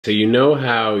So you know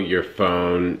how your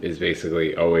phone is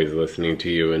basically always listening to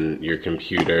you and your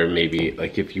computer, maybe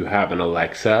like if you have an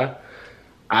Alexa?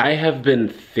 I have been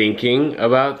thinking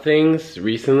about things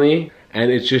recently and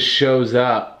it just shows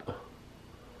up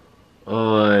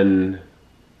on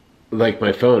like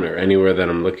my phone or anywhere that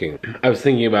I'm looking. I was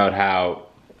thinking about how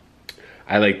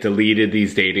I like deleted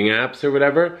these dating apps or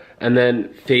whatever, and then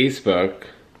Facebook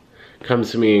comes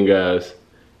to me and goes,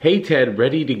 "Hey Ted,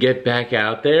 ready to get back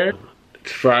out there?"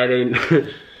 It's Friday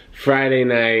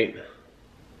night,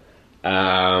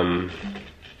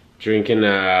 drinking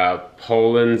a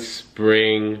Poland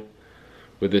Spring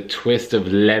with a twist of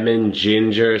lemon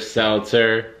ginger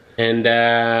seltzer and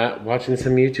watching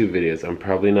some YouTube videos. I'm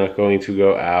probably not going to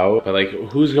go out, but like,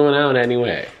 who's going out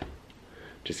anyway?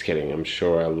 Just kidding, I'm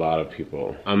sure a lot of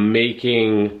people. I'm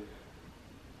making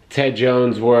Ted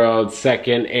Jones World's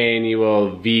 2nd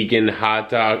annual vegan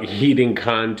hot dog eating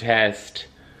contest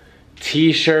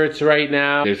t-shirts right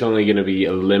now. There's only gonna be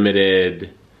a limited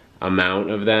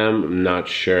amount of them. I'm not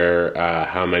sure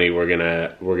how many we're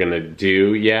gonna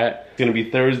do yet. It's gonna be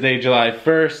Thursday, July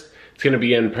 1st. It's gonna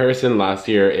be in person. Last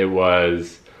year it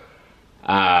was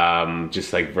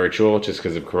just like virtual, just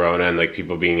because of Corona and like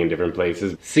people being in different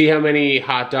places. See how many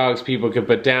hot dogs people can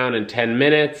put down in 10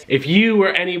 minutes. If you or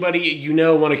anybody you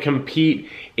know want to compete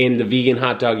in the vegan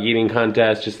hot dog eating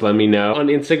contest, just let me know. On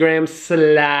Instagram,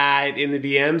 slide in the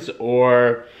DMs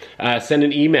or send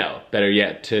an email, better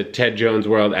yet, to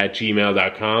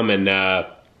tedjonesworld@gmail.com, and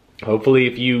hopefully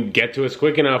if you get to us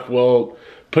quick enough, we'll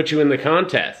put you in the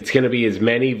contest. It's gonna be as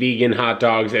many vegan hot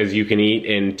dogs as you can eat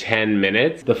in 10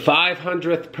 minutes. The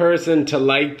 500th person to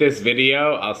like this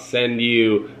video, I'll send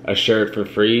you a shirt for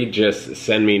free. Just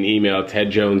send me an email,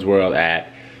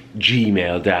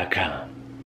 tedjonesworld@gmail.com.